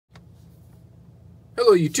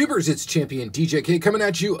Hello YouTubers, it's Championdjk coming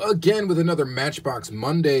at you again with another Matchbox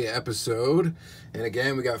Monday episode. And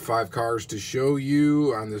again, we got 5 cars to show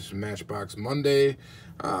you on this Matchbox Monday,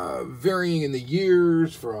 varying in the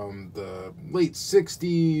years from the late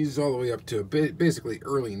 60s all the way up to basically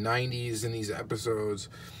early 90s in these episodes.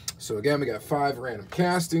 So again, we got 5 random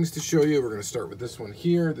castings to show you. We're going to start with this one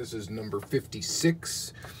here. This is number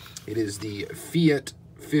 56. It is the Fiat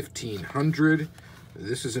 1500.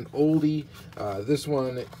 This is an oldie. This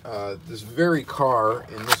one, this very car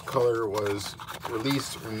in this color was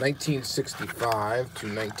released from 1965 to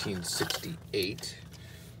 1968.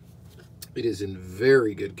 It is in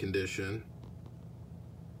very good condition.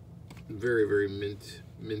 Very, very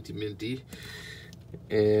minty.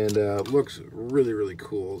 And looks really, really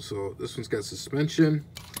cool. So this one's got suspension.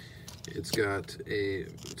 It's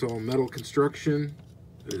all metal construction.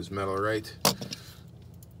 It is metal, right?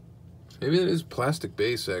 Maybe that is plastic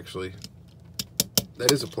base, actually.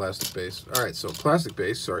 That is a plastic base. All right, so plastic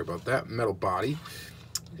base, sorry about that. Metal body.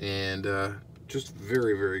 And just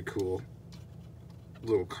very, very cool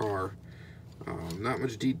little car. Not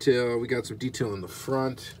much detail. We got some detail in the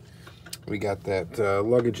front. We got that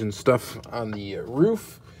luggage and stuff on the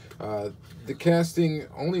roof. The casting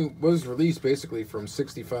only was released basically from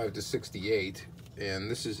 65 to 68.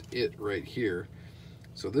 And this is it right here.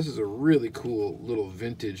 So this is a really cool little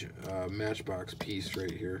vintage Matchbox piece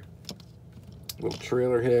right here. Little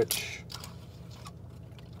trailer hitch.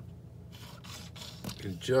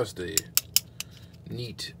 And just a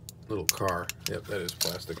neat little car. Yep, that is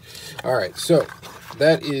plastic. All right, so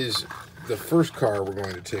that is the first car we're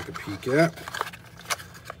going to take a peek at.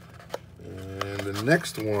 And the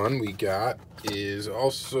next one we got is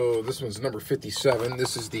also, this one's number 57.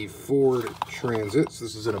 This is the Ford Transit. So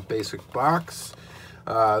this is in a basic box.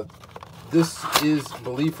 This is, I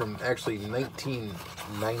believe, from actually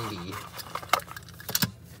 1990.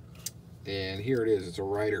 And here it is. It's a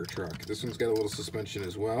Ryder truck. This one's got a little suspension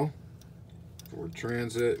as well. Ford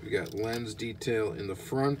Transit. We got lens detail in the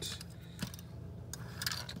front.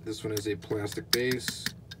 This one is a plastic base.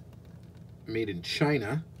 Made in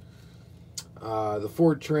China. The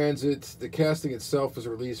Ford Transit, the casting itself was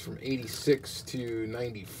released from 86 to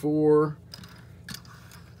 94.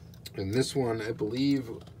 And this one, I believe,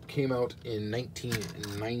 came out in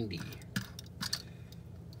 1990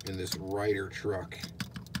 in this Ryder truck.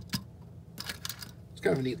 It's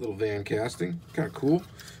kind of a neat little van casting. Kind of cool.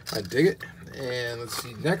 I dig it. And let's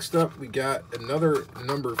see, next up we got another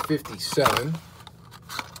number 57.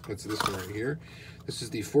 That's this one right here. This is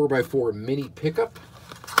the 4x4 mini pickup.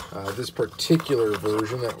 This particular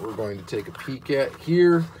version that we're going to take a peek at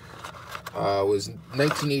here was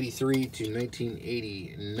 1983 to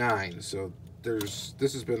 1989. So this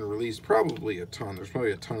has been released probably a ton. There's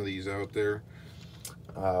probably a ton of these out there.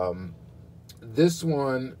 This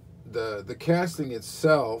one, the casting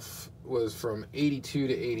itself was from 82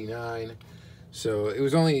 to 89. So it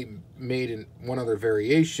was only made in one other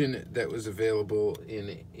variation that was available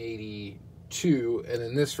in 82, and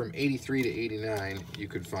then this from 83 to 89 you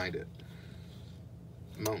could find it.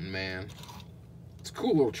 Mountain Man. It's a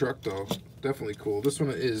cool little truck, though. Definitely cool. This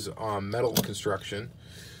one is metal construction.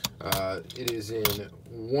 It is in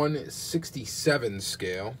 1/67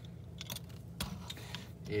 scale.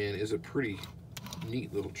 And is a pretty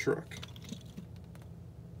neat little truck.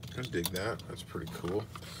 I dig that. That's pretty cool.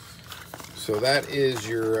 So that is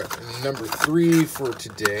your number 3 for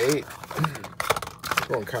today.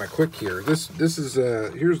 Going kind of quick here. This is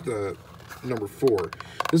here's the number 4.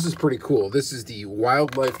 This is pretty cool. This is the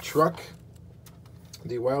Wildlife truck.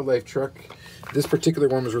 The Wildlife truck, this particular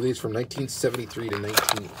one was released from 1973 to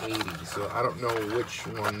 1980, so I don't know which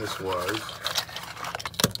one this was.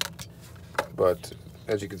 But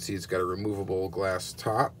as you can see, it's got a removable glass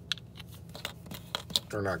top.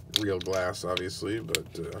 Or not real glass, obviously,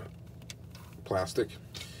 but plastic.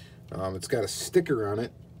 It's got a sticker on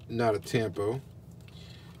it, not a tampo.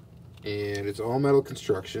 And it's all metal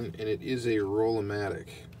construction, and it is a roll-o-matic.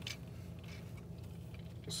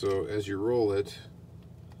 So as you roll it,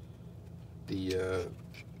 the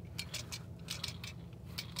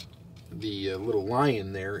little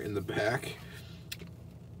lion there in the back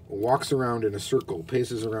walks around in a circle,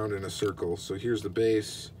 paces around in a circle. So here's the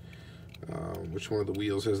base. Which one of the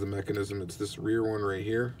wheels has the mechanism? It's this rear one right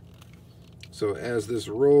here. So as this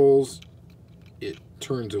rolls, it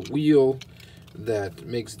turns a wheel that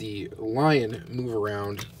makes the lion move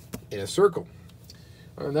around in a circle.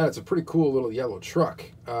 Other than that, it's a pretty cool little yellow truck.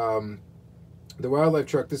 The Wildlife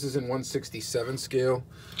truck, this is in 1/67 scale.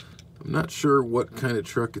 I'm not sure what kind of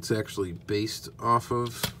truck it's actually based off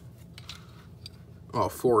of. Oh,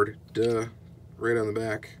 Ford, duh, right on the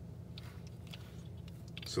back.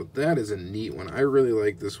 So that is a neat one. I really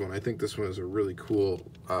like this one. I think this one is a really cool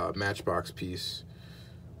Matchbox piece.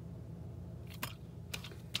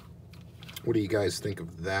 What do you guys think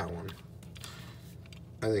of that one?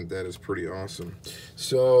 I think that is pretty awesome.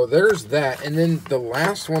 So there's that. And then the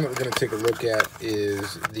last one that we're going to take a look at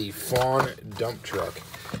is the Faun dump truck.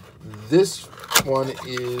 This one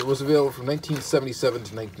was available from 1977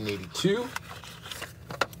 to 1982.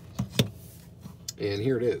 And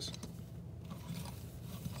here it is.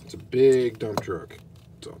 It's a big dump truck.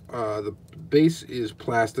 So, the base is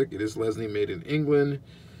plastic. It is Leslie, made in England.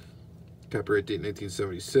 Copyright date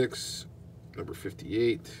 1976. Number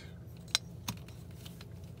 58.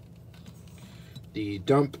 The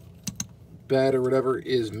dump bed or whatever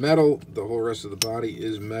is metal. The whole rest of the body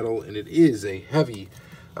is metal, and it is a heavy,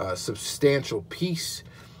 substantial piece.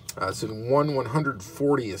 It's in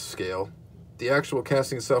 1/140th scale. The actual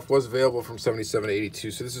casting itself was available from 77 to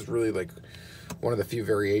 82, so this is really like one of the few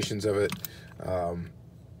variations of it.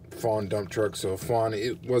 Faun dump truck. So Faun,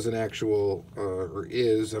 it was an actual, or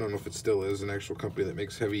is, I don't know if it still is, an actual company that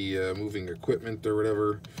makes heavy moving equipment or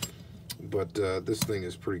whatever. But this thing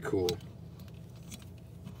is pretty cool.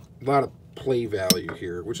 A lot of play value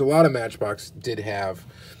here, which a lot of Matchbox did have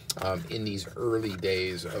in these early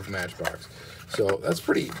days of Matchbox. So that's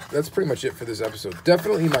pretty much it for this episode.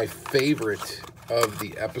 Definitely my favorite of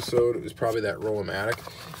the episode is probably that Roll-O-Matic.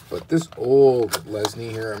 But this old Leslie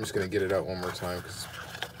here, I'm just going to get it out one more time because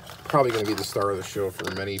it's probably going to be the star of the show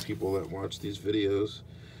for many people that watch these videos.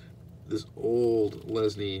 This old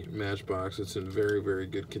Leslie Matchbox, it's in very, very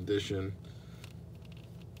good condition.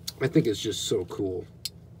 I think it's just so cool.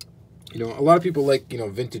 You know, a lot of people like, you know,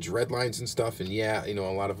 vintage red lines and stuff, and yeah, you know,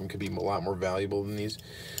 a lot of them could be a lot more valuable than these.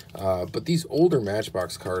 But these older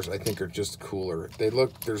Matchbox cars, I think, are just cooler. They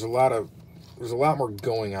look, there's a lot more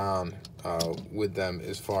going on with them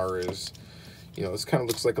as far as, you know, this kind of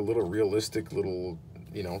looks like a little realistic little,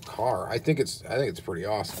 you know, car. I think it's pretty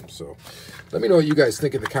awesome. So let me know what you guys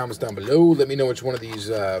think in the comments down below. Let me know which one of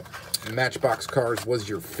these Matchbox cars was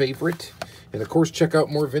your favorite. And, of course, check out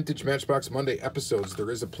more Vintage Matchbox Monday episodes.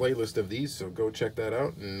 There is a playlist of these, so go check that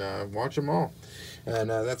out and watch them all. And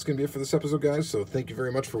that's going to be it for this episode, guys. So thank you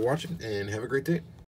very much for watching, and have a great day.